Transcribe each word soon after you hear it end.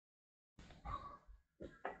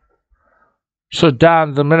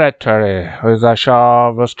Sudan's military, with the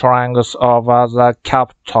show of strength over the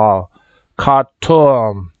capital,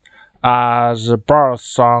 Khartoum, as birth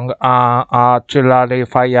song and artillery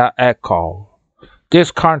fire echo.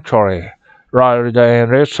 This country, roiled in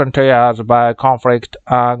recent years by conflict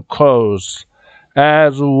and coups,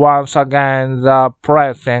 is once again the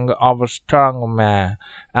pressing of strong men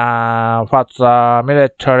and what the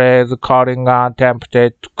military is calling an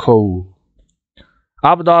attempted coup.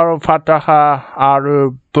 Abdel Fattah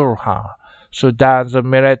al-Burhan, Sudan's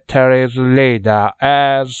military leader,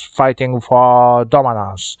 is fighting for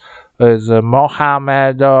dominance with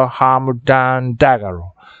Mohammed Hamdan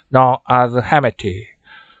Dagalo, known as Hemeti,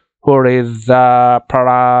 who leads the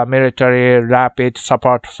paramilitary Rapid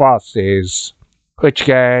Support Forces, which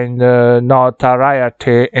gained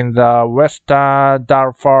notoriety in the western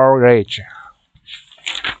Darfur region.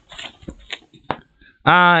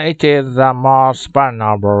 And it is the most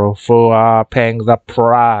vulnerable who are paying the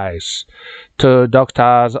price. Two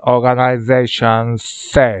doctors' organizations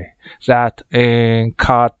say that in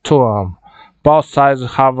Khartoum, both sides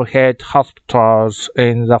have hit hospitals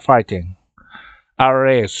in the fighting, at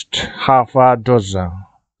least half a dozen,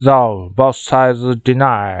 though both sides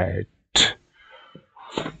deny